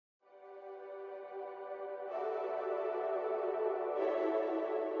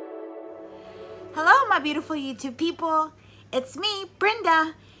Hello, my beautiful YouTube people. It's me,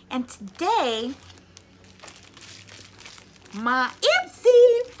 Brenda, and today my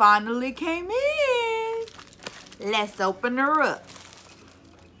IPsy finally came in. Let's open her up.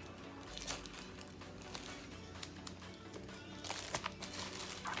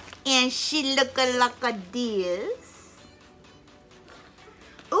 And she looking like this.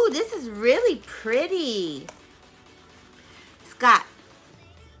 Ooh, this is really pretty. It's got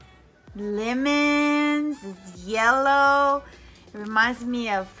lemons, it's yellow. It reminds me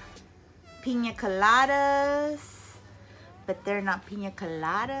of pina coladas, but they're not pina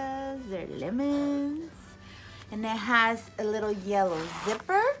coladas, they're lemons. And it has a little yellow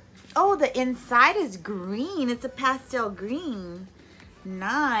zipper. Oh, the inside is green. It's a pastel green.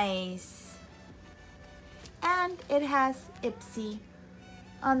 Nice. And it has IPsy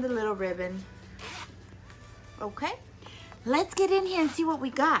on the little ribbon. Okay, let's get in here and see what we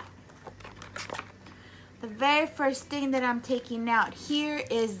got. The very first thing that I'm taking out here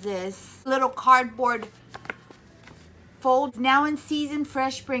is this little cardboard fold. Now in season,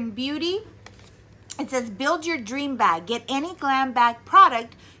 fresh spring beauty. It says build your dream bag. Get any glam bag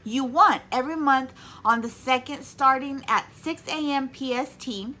product you want every month on the 2nd starting at 6 a.m. PST,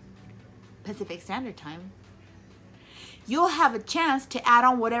 Pacific Standard Time. You'll have a chance to add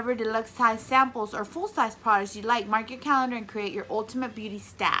on whatever deluxe size samples or full size products you like. Mark your calendar and create your ultimate beauty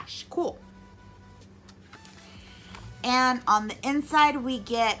stash. Cool. And on the inside, we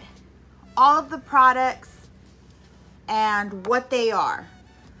get all of the products and what they are.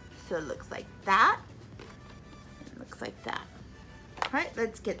 So it looks like that. It looks like that. All right,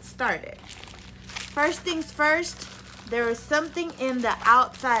 let's get started. First things first, there is something in the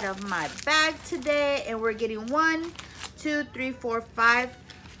outside of my bag today, and we're getting 1, 2, 3, 4, 5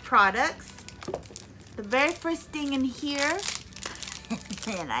 products. The very first thing in here,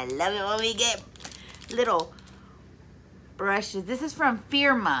 and I love it when we get little brushes. This is from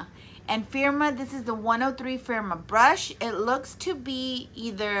Firma, and Firma, this is the 103 Firma brush. It looks to be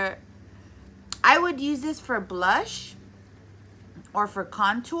either, I would use this for blush or for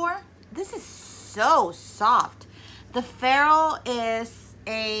contour. This is so soft. The ferrule is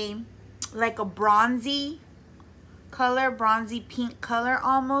like a bronzy color, bronzy pink color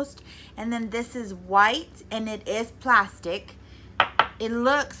almost, and then this is white, and it is plastic. It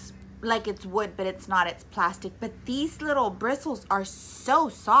looks like it's wood, but it's not, it's plastic. But these little bristles are so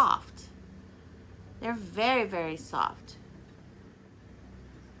soft. They're very, very soft.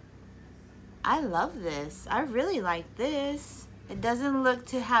 I love this. I really like this. It doesn't look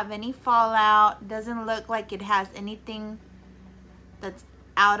to have any fallout. It doesn't look like it has anything that's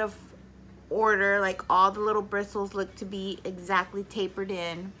out of order. Like all the little bristles look to be exactly tapered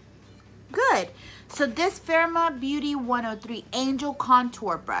in. Good. So this Firma Beauty 103 Angel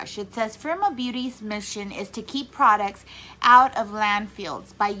Contour Brush. It says Firma Beauty's mission is to keep products out of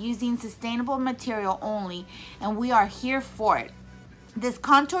landfills by using sustainable material only, and we are here for it. This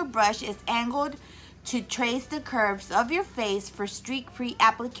contour brush is angled to trace the curves of your face for streak-free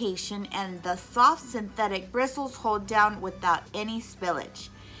application, and the soft synthetic bristles hold down without any spillage.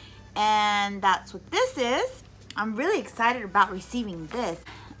 And that's what this is. I'm really excited about receiving this.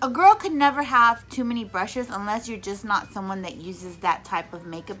 A girl could never have too many brushes unless you're just not someone that uses that type of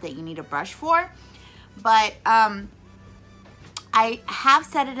makeup that you need a brush for. But I have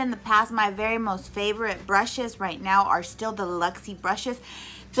said it in the past, my very most favorite brushes right now are still the Luxie brushes.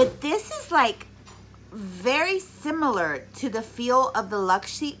 But this is like very similar to the feel of the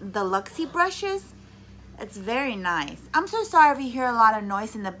Luxie brushes. It's very nice. I'm so sorry if you hear a lot of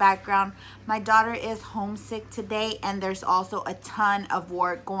noise in the background. My daughter is homesick today, and there's also a ton of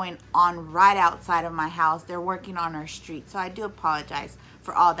work going on right outside of my house. They're working on our street, so I do apologize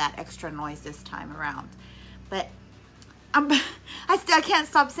for all that extra noise this time around. But I can't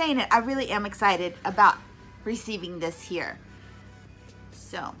stop saying it. I really am excited about receiving this here.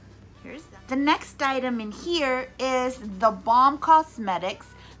 So here's that. The next item in here is the Balm Cosmetics,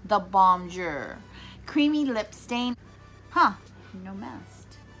 the Balm Jour Creamy Lip Stain. Huh, no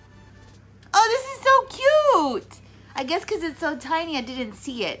mast. Oh, this is so cute. I guess because it's so tiny, I didn't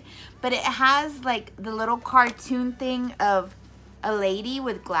see it. But it has like the little cartoon thing of a lady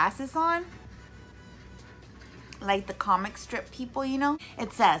with glasses on. Like the comic strip people, you know?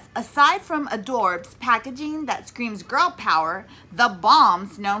 It says, aside from Adorb's packaging that screams girl power, the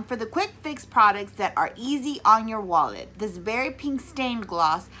Balm's known for the quick fix products that are easy on your wallet. This berry pink stained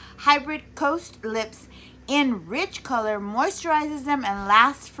gloss, hybrid coast lips in rich color, moisturizes them and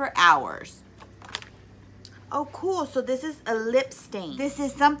lasts for hours. Oh, cool. So this is a lip stain. This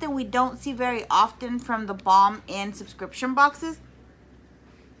is something we don't see very often from the Balm in subscription boxes.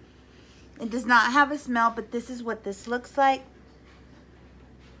 It does not have a smell, but this is what this looks like.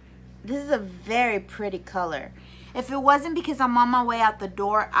 This is a very pretty color. If it wasn't because I'm on my way out the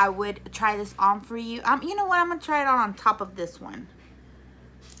door, I would try this on for you. You know what? I'm going to try it on top of this one.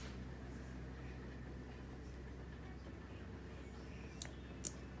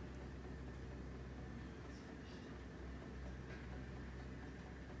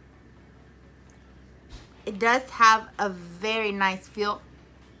 It does have a very nice feel.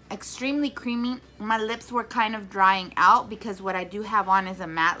 Extremely creamy. My lips were kind of drying out because what I do have on is a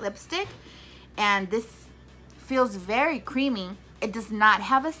matte lipstick. And this feels very creamy. It does not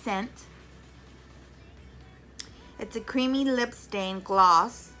have a scent. It's a creamy lip stain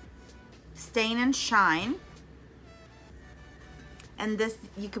gloss. Stain and Shine. And this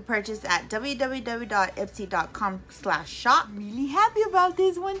you could purchase at www.ipsy.com/shop. Really happy about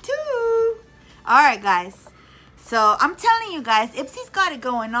this one too. Alright guys. So I'm telling you guys, Ipsy's got it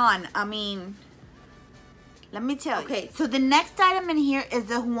going on. I mean, let me tell you. Okay, so the next item in here is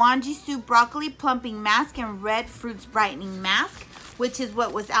the Huangjisoo Broccoli Plumping Mask and Red Fruits Brightening Mask, which is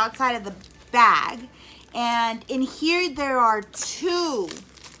what was outside of the bag. And in here there are two.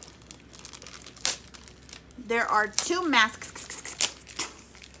 There are two masks.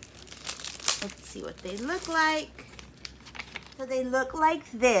 Let's see what they look like. So they look like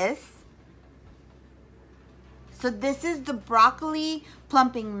this. So this is the Broccoli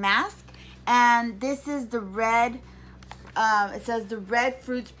Plumping Mask, and this is the red, it says the Red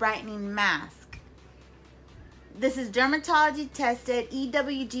Fruits Brightening Mask. This is dermatology tested,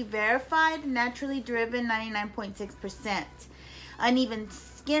 EWG verified, naturally driven, 99.6%. Uneven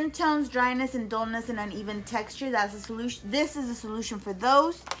skin tones, dryness and dullness, and uneven texture. That's a solution. This is a solution for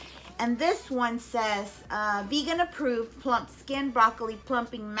those. And this one says vegan approved plump skin broccoli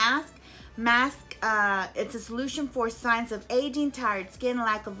plumping mask. It's a solution for signs of aging, tired skin,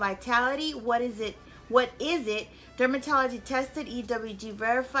 lack of vitality. What is it? Dermatology tested, EWG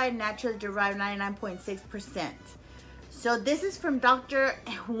verified, naturally derived, 99.6%. So this is from Dr.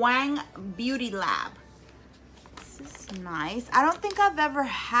 Huang Beauty Lab. This is nice. I don't think I've ever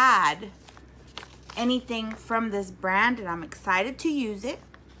had anything from this brand, and I'm excited to use it.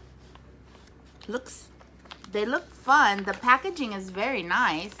 They look fun. The packaging is very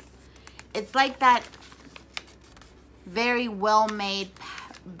nice. It's like that very well made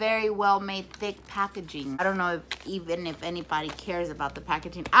thick packaging. I don't know if anybody cares about the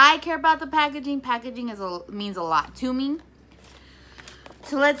packaging. I care about the packaging. Packaging means a lot to me.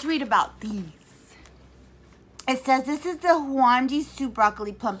 So let's read about these. It says this is the Huangjisoo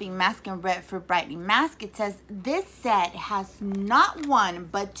Broccoli Plumping Mask and Red Fruit Brightening Mask. It says this set has not one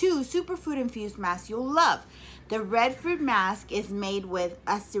but two superfood infused masks you'll love. The red fruit mask is made with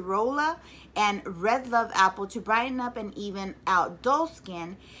acerola and red love apple to brighten up and even out dull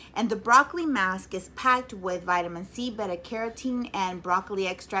skin. And the broccoli mask is packed with vitamin C, beta carotene, and broccoli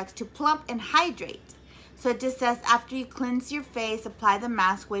extracts to plump and hydrate. So it just says after you cleanse your face, apply the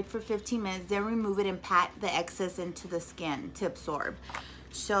mask, wait for 15 minutes, then remove it and pat the excess into the skin to absorb.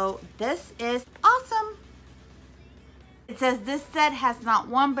 So this is awesome. It says this set has not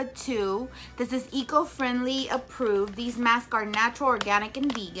one but two. This is eco-friendly approved. These masks are natural, organic,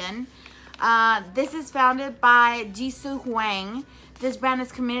 and vegan. This is founded by Jisoo Huang. This brand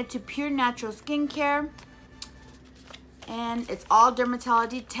is committed to pure natural skincare. And it's all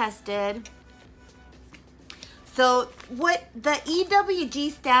dermatology tested. So what the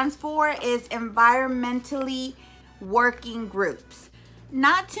EWG stands for is environmentally working groups.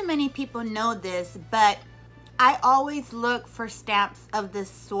 Not too many people know this, but I always look for stamps of this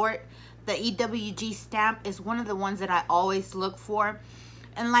sort. The EWG stamp is one of the ones that I always look for.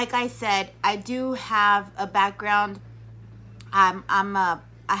 And like I said, I do have a background. I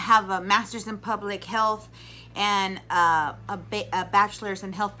have a master's in public health and a bachelor's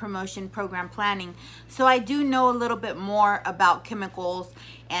in health promotion program planning. So I do know a little bit more about chemicals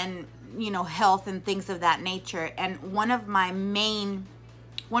and, you know, health and things of that nature. And one of my main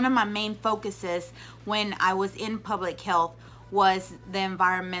focuses when I was in public health was the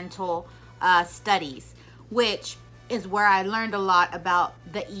environmental studies, which is where I learned a lot about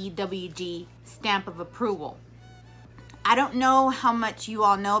the EWG stamp of approval. I don't know how much you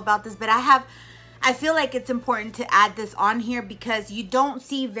all know about this, but I feel like it's important to add this on here because you don't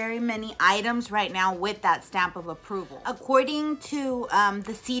see very many items right now with that stamp of approval. According to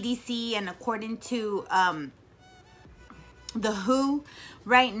the CDC and according to the WHO,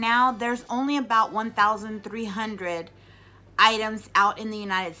 right now there's only about 1,300 items out in the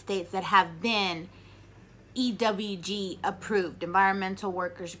United States that have been EWG approved, Environmental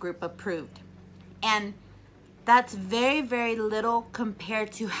Workers Group approved. And That's very, very little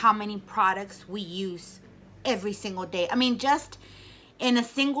compared to how many products we use every single day. I mean, just in a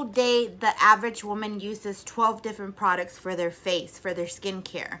single day, the average woman uses 12 different products for their face, for their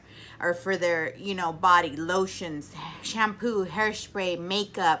skincare, or for their, you know, body, lotions, shampoo, hairspray,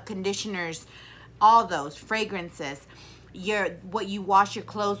 makeup, conditioners, all those, fragrances, what you wash your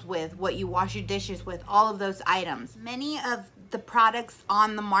clothes with, what you wash your dishes with, all of those items. Many of the products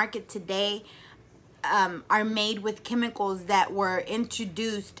on the market today are made with chemicals that were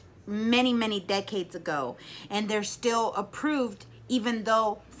introduced many, many decades ago, and they're still approved, even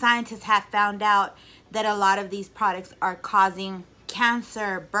though scientists have found out that a lot of these products are causing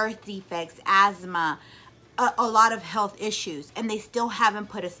cancer, birth defects, asthma, a lot of health issues, and they still haven't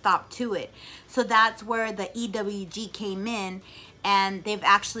put a stop to it. So that's where the EWG came in, and they've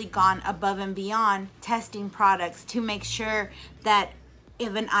actually gone above and beyond testing products to make sure that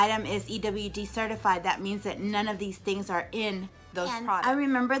if an item is EWG certified, that means that none of these things are in those products. I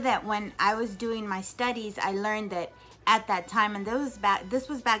remember that when I was doing my studies, I learned that at that time, and this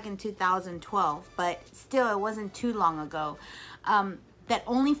was back in 2012, but still it wasn't too long ago, that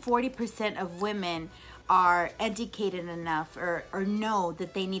only 40% of women are educated enough or know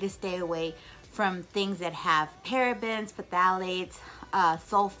that they need to stay away from things that have parabens, phthalates,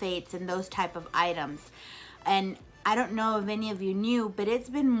 sulfates, and those type of items. And I don't know if any of you knew, but it's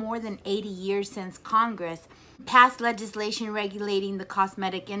been more than 80 years since Congress passed legislation regulating the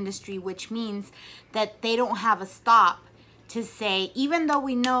cosmetic industry, which means that they don't have a stop to say, even though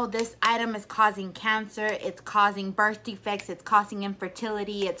we know this item is causing cancer, it's causing birth defects, it's causing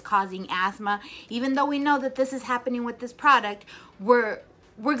infertility, it's causing asthma, even though we know that this is happening with this product, we're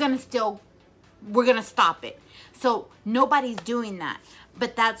gonna stop it. So nobody's doing that.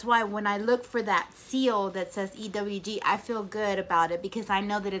 But that's why when I look for that seal that says EWG, I feel good about it, because I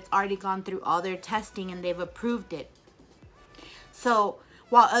know that it's already gone through all their testing and they've approved it. So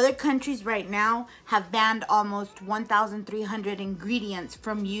while other countries right now have banned almost 1,300 ingredients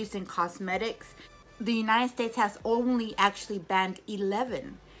from use in cosmetics, the United States has only actually banned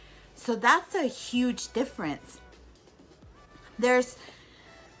 11. So that's a huge difference. There's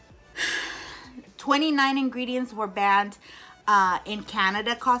 29 ingredients were banned in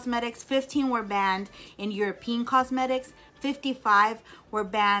Canada cosmetics, 15 were banned in European cosmetics, 55 were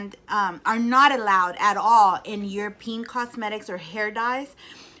banned, are not allowed at all in European cosmetics or hair dyes.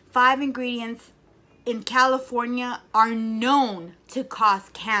 5 ingredients in California are known to cause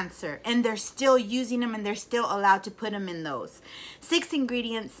cancer, and they're still using them, and they're still allowed to put them in those. 6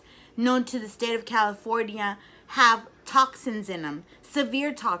 ingredients known to the state of California have toxins in them,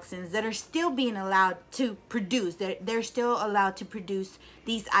 severe toxins that are still being allowed to produce. They're still allowed to produce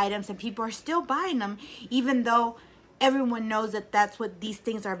these items, and people are still buying them, even though everyone knows that that's what these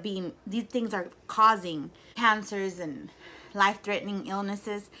things are causing cancers and life-threatening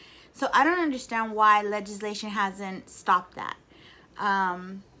illnesses. So I don't understand why legislation hasn't stopped that.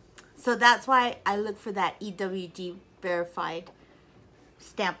 So that's why I look for that EWG verified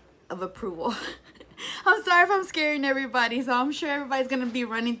stamp of approval. I'm sorry if I'm scaring everybody, so I'm sure everybody's gonna be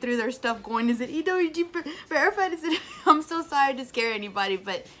running through their stuff going, is it EWG verified? Is it? I'm so sorry to scare anybody,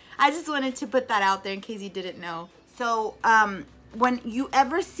 but I just wanted to put that out there in case you didn't know. So when you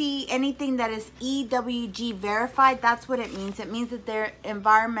ever see anything that is EWG verified, that's what it means. It means that they're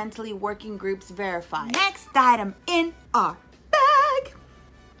environmentally working groups verified. Next item in our bag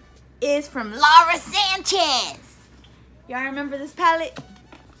is from Laura Sanchez. Y'all remember this palette?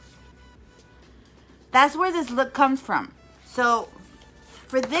 That's where this look comes from. So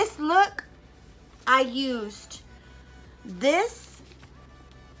for this look, I used this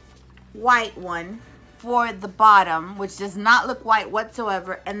white one for the bottom, which does not look white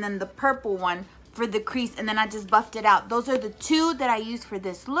whatsoever, and then the purple one for the crease, and then I just buffed it out. Those are the 2 that I used for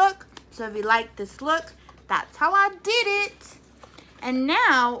this look. So if you like this look, that's how I did it. And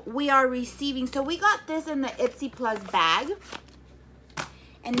now we are receiving, so we got this in the IPsy Plus bag.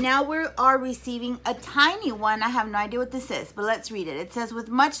 And now we are receiving a tiny one. I have no idea what this is, but let's read it. It says, with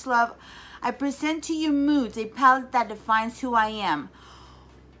much love, I present to you Moods, a palette that defines who I am.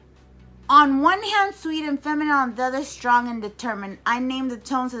 On one hand, sweet and feminine, on the other, strong and determined. I named the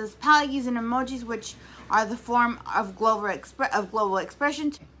tones of this palette using emojis, which are the form of global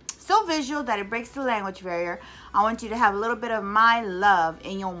expression. So visual that it breaks the language barrier. I want you to have a little bit of my love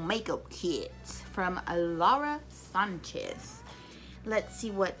in your makeup kit. From Laura Sanchez. Let's see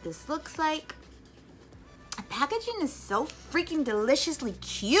what this looks like. The packaging is so freaking deliciously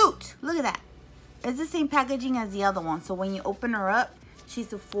cute. Look at that. It's the same packaging as the other one. So when you open her up,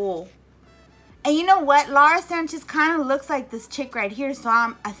 she's a full. And you know what? Laura Sanchez kind of looks like this chick right here. So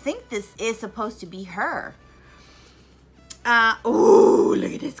I think this is supposed to be her. Oh,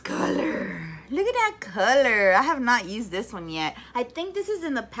 look at this color. Look at that color. I have not used this one yet. I think this is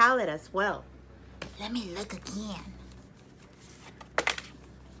in the palette as well. Let me look again.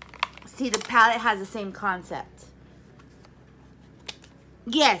 See, the palette has the same concept.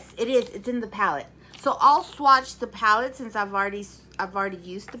 Yes, it is. It's in the palette. So I'll swatch the palette since I've already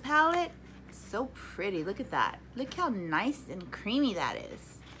used the palette. So pretty. Look at that. Look how nice and creamy that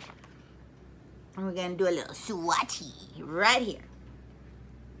is. And we're gonna do a little swatchy right here.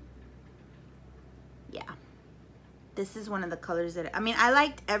 Yeah. This is one of the colors that, I mean, I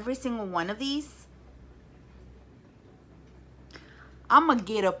liked every single one of these. I'm gonna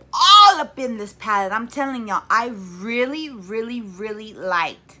get all up in this palette. I'm telling y'all, I really, really, really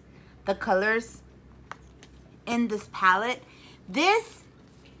liked the colors in this palette. This,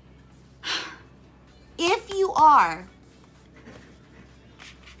 if you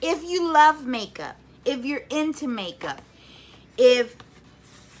love makeup, if you're into makeup, if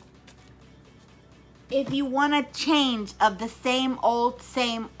you want a change of the same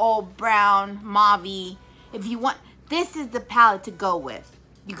old brown mauve, if you want, this is the palette to go with.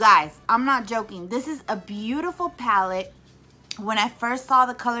 You guys, I'm not joking. This is a beautiful palette. When I first saw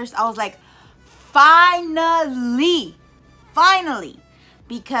the colors, I was like, finally.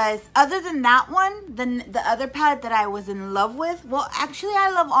 Because other than that one, the other palette that I was in love with, well, actually I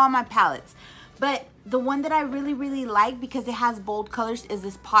love all my palettes, but the one that I really, really like because it has bold colors is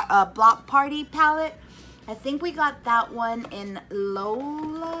this Block Party palette. I think we got that one in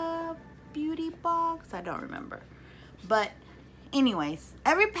Lola Beauty Box. I don't remember. But anyways,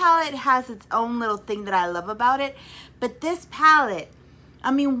 every palette has its own little thing that I love about it. But this palette,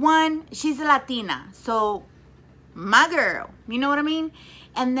 I mean, one, she's a Latina, so my girl, you know what I mean?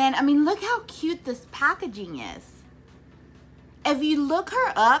 And then, I mean, look how cute this packaging is. If you look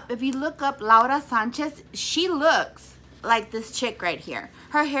up Laura Sanchez, she looks like this chick right here.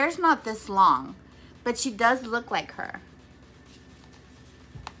 Her hair's not this long, but she does look like her.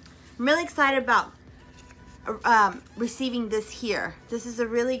 I'm really excited about receiving this here. This is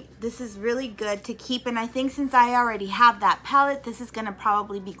really good to keep, and I think since I already have that palette, this is gonna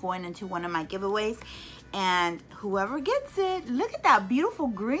probably be going into one of my giveaways, and whoever gets it, look at that beautiful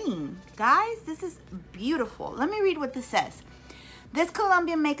green. Guys, this is beautiful. Let me read what this says. This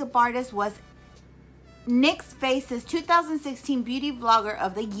Colombian makeup artist was NYX Face's 2016 Beauty Vlogger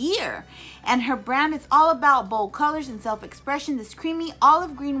of the Year, and her brand is all about bold colors and self-expression. This creamy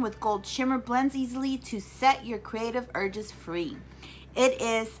olive green with gold shimmer blends easily to set your creative urges free. It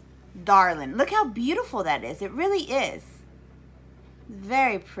is darling. Look how beautiful that is. It really is.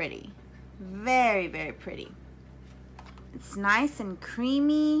 Very pretty. Very, very pretty. It's nice and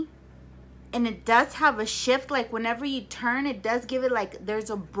creamy. And it does have a shift, like whenever you turn, it does give it like there's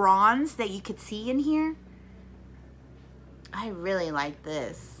a bronze that you could see in here. I really like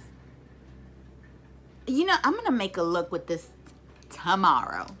this. You know, I'm gonna make a look with this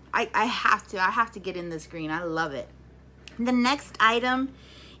tomorrow. I have to get in this green. I love it. The next item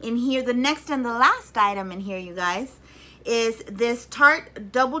in here, the next and the last item in here, you guys, is this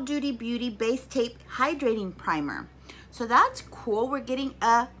Tarte Double Duty Beauty Base Tape Hydrating Primer. So that's cool. We're getting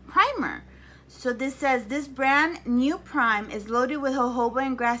a primer. So this says, this brand new prime is loaded with jojoba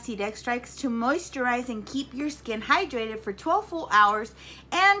and grass seed extracts to moisturize and keep your skin hydrated for 12 full hours,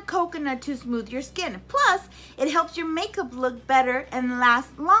 and coconut to smooth your skin. Plus, it helps your makeup look better and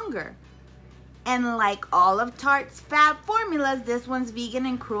last longer. And like all of Tarte's fab formulas, this one's vegan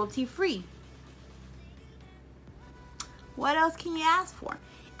and cruelty free. What else can you ask for?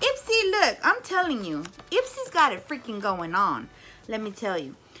 IPsy, look, I'm telling you, IPsy's got it freaking going on. Let me tell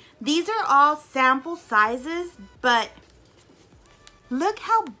you. These are all sample sizes, but look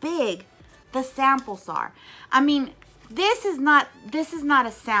how big the samples are. I mean, this is not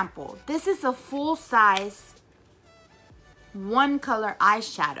a sample. This is a full size one color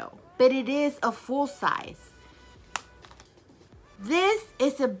eyeshadow, but it is a full size. This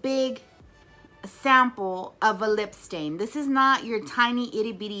is a big sample of a lip stain. This is not your tiny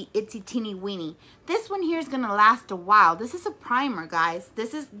itty bitty itsy teeny weeny. This one here is gonna last a while. This is a primer, guys.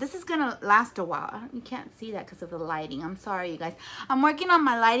 This is gonna last a while. You can't see that because of the lighting. I'm sorry, you guys. I'm working on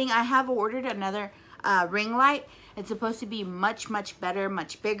my lighting. I have ordered another ring light. It's supposed to be much better,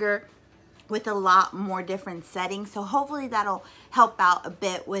 much bigger, with a lot more different settings. So hopefully that'll help out a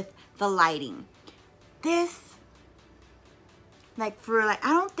bit with the lighting. This, I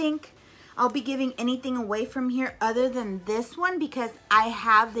don't think I'll be giving anything away from here other than this one because I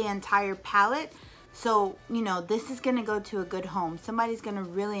have the entire palette. So, you know, this is going to go to a good home. Somebody's going to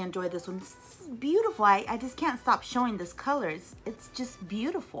really enjoy this one. This is beautiful. I just can't stop showing this color. It's just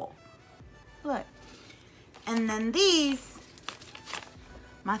beautiful. Look. And then these,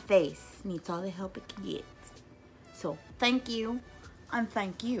 my face needs all the help it can get. So thank you, and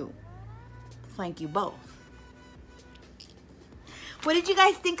thank you. Thank you both. What did you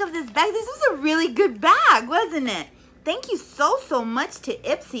guys think of this bag? This was a really good bag, wasn't it? Thank you so much to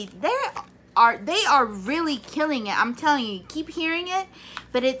IPsy. They are really killing it. I'm telling you, keep hearing it,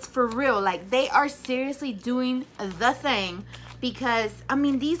 but it's for real. Like, they are seriously doing the thing, because I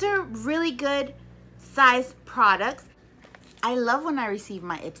mean, these are really good size products. I love when I receive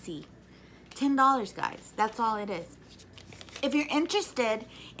my IPsy. $10, guys. That's all it is. If you're interested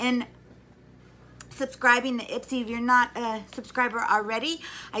in subscribing to IPsy, if you're not a subscriber already,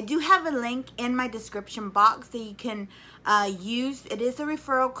 I do have a link in my description box that you can use. It is a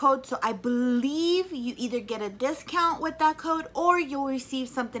referral code, so I believe you either get a discount with that code or you'll receive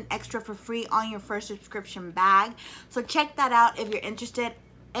something extra for free on your first subscription bag. So check that out if you're interested.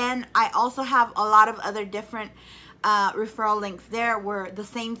 And I also have a lot of other different referral links there where the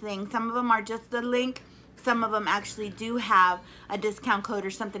same thing. Some of them are just the link. Some of them actually do have a discount code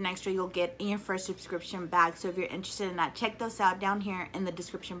or something extra you'll get in your first subscription bag. So if you're interested in that, check those out down here in the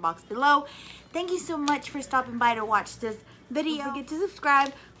description box below. Thank you so much for stopping by to watch this video. Don't forget to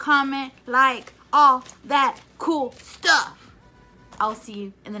subscribe, comment, like, all that cool stuff. I'll see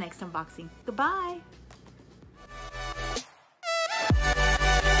you in the next unboxing. Goodbye.